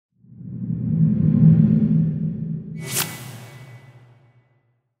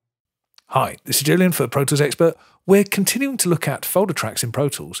Hi, this is Julian for Pro Tools Expert. We're continuing to look at folder tracks in Pro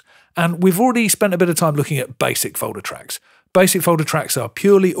Tools, and we've already spent a bit of time looking at basic folder tracks. Basic folder tracks are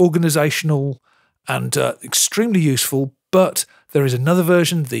purely organizational and extremely useful, but there is another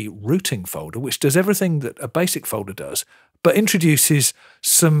version, the routing folder, which does everything that a basic folder does, but introduces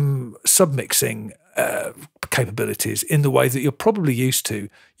some submixing capabilities in the way that you're probably used to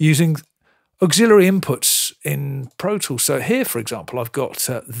using auxiliary inputs in Pro Tools. So here, for example, I've got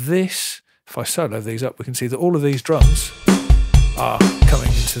this. If I solo these up, we can see that all of these drums are coming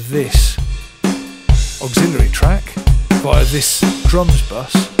into this auxiliary track via this drums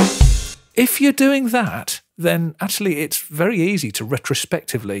bus. If you're doing that, then actually it's very easy to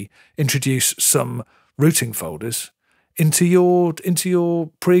retrospectively introduce some routing folders into your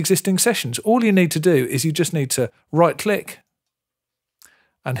pre-existing sessions. All you need to do is you just need to right-click,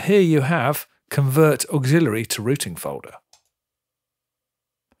 and here you have Convert Auxiliary to Routing Folder.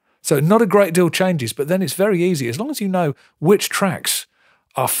 So not a great deal changes, but then it's very easy. As long as you know which tracks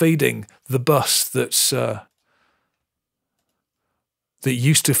are feeding the bus that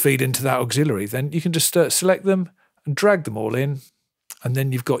used to feed into that auxiliary, then you can just select them and drag them all in, and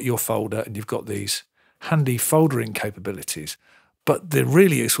then you've got your folder and you've got these handy foldering capabilities. But the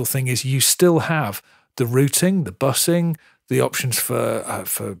really useful thing is you still have the routing, the busing, the options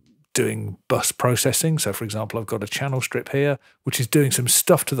for doing bus processing. So, for example, I've got a channel strip here, which is doing some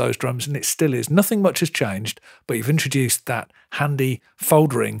stuff to those drums, and it still is. Nothing much has changed, but you've introduced that handy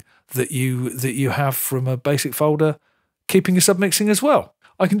foldering that you have from a basic folder, keeping your submixing as well.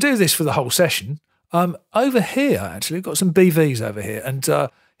 I can do this for the whole session. Over here, actually, I've got some BVs over here, and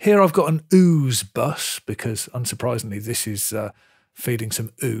here I've got an ooze bus, because unsurprisingly, this is feeding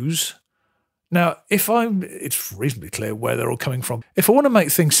some ooze. Now, it's reasonably clear where they're all coming from. If I want to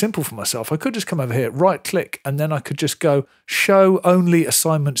make things simple for myself, I could just come over here, right-click, and then I could just go Show Only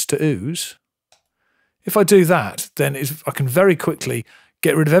Assignments to Ooze. If I do that, then I can very quickly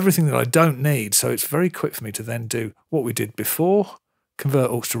get rid of everything that I don't need. So it's very quick for me to then do what we did before, Convert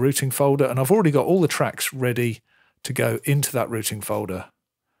Aux to Routing Folder, and I've already got all the tracks ready to go into that routing folder.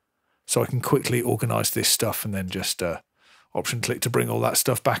 So I can quickly organize this stuff and then just option click to bring all that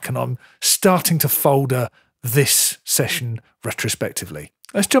stuff back, and I'm starting to folder this session retrospectively.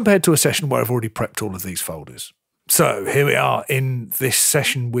 Let's jump ahead to a session where I've already prepped all of these folders. So here we are in this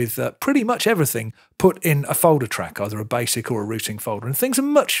session with pretty much everything put in a folder track, either a basic or a routing folder, and things are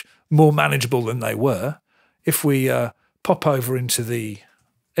much more manageable than they were. If we pop over into the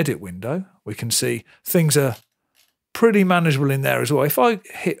edit window, we can see things are pretty manageable in there as well. If I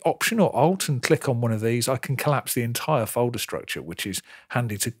hit Option or Alt and click on one of these, I can collapse the entire folder structure, which is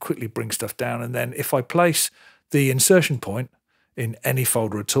handy to quickly bring stuff down. And then if I place the insertion point in any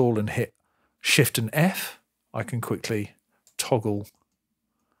folder at all and hit Shift and F, I can quickly toggle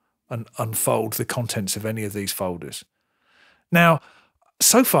and unfold the contents of any of these folders. Now,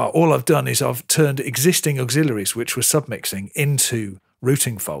 so far, all I've done is I've turned existing auxiliaries, which were submixing, into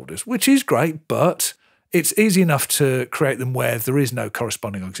routing folders, which is great, but it's easy enough to create them where there is no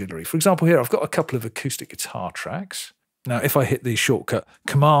corresponding auxiliary. For example, here I've got a couple of acoustic guitar tracks. Now, if I hit the shortcut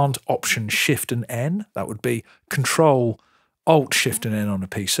Command, Option, Shift and N, that would be Control, Alt, Shift and N on a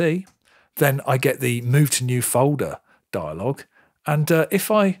PC, then I get the Move to New Folder dialog. And if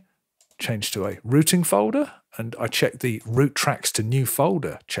I change to a routing folder and I check the Route Tracks to New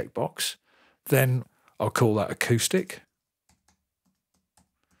Folder checkbox, then I'll call that Acoustics.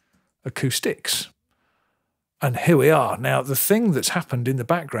 And here we are. Now, the thing that's happened in the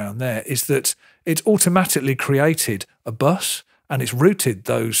background there is that it's automatically created a bus and it's routed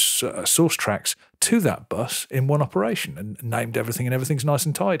those source tracks to that bus in one operation and named everything, and everything's nice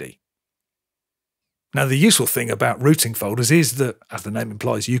and tidy. Now, the useful thing about routing folders is that, as the name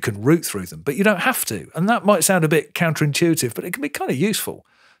implies, you can route through them, but you don't have to. And that might sound a bit counterintuitive, but it can be kind of useful.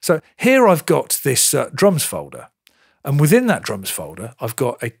 So here I've got this drums folder, and within that drums folder, I've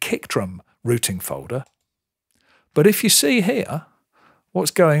got a kick drum routing folder. But if you see here,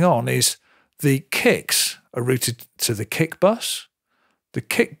 what's going on is the kicks are routed to the kick bus. The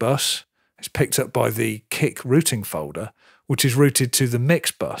kick bus is picked up by the kick routing folder, which is routed to the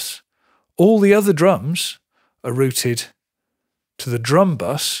mix bus. All the other drums are routed to the drum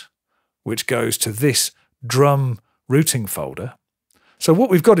bus, which goes to this drum routing folder. So what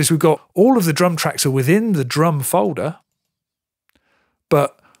we've got is we've got all of the drum tracks are within the drum folder,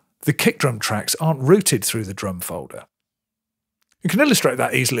 but the kick drum tracks aren't routed through the drum folder. You can illustrate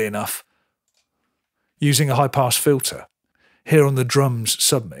that easily enough using a high-pass filter here on the drums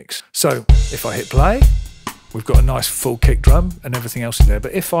submix. So if I hit play, we've got a nice full kick drum and everything else is there.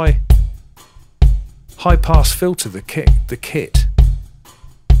 But if I high-pass filter the kit,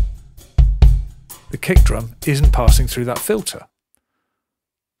 the kick drum isn't passing through that filter.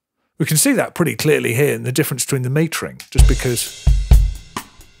 We can see that pretty clearly here in the difference between the metering, just because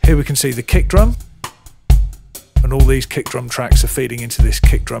here we can see the kick drum, and all these kick drum tracks are feeding into this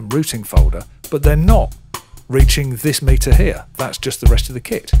kick drum routing folder, but they're not reaching this meter here. That's just the rest of the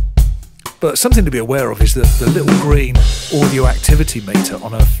kit. But something to be aware of is that the little green audio activity meter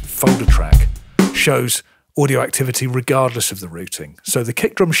on a folder track shows audio activity regardless of the routing. So the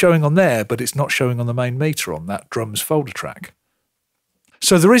kick drum's showing on there, but it's not showing on the main meter on that drum's folder track.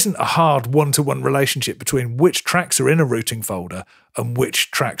 So there isn't a hard one-to-one relationship between which tracks are in a routing folder and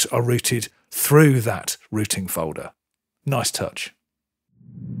which tracks are routed through that routing folder. Nice touch.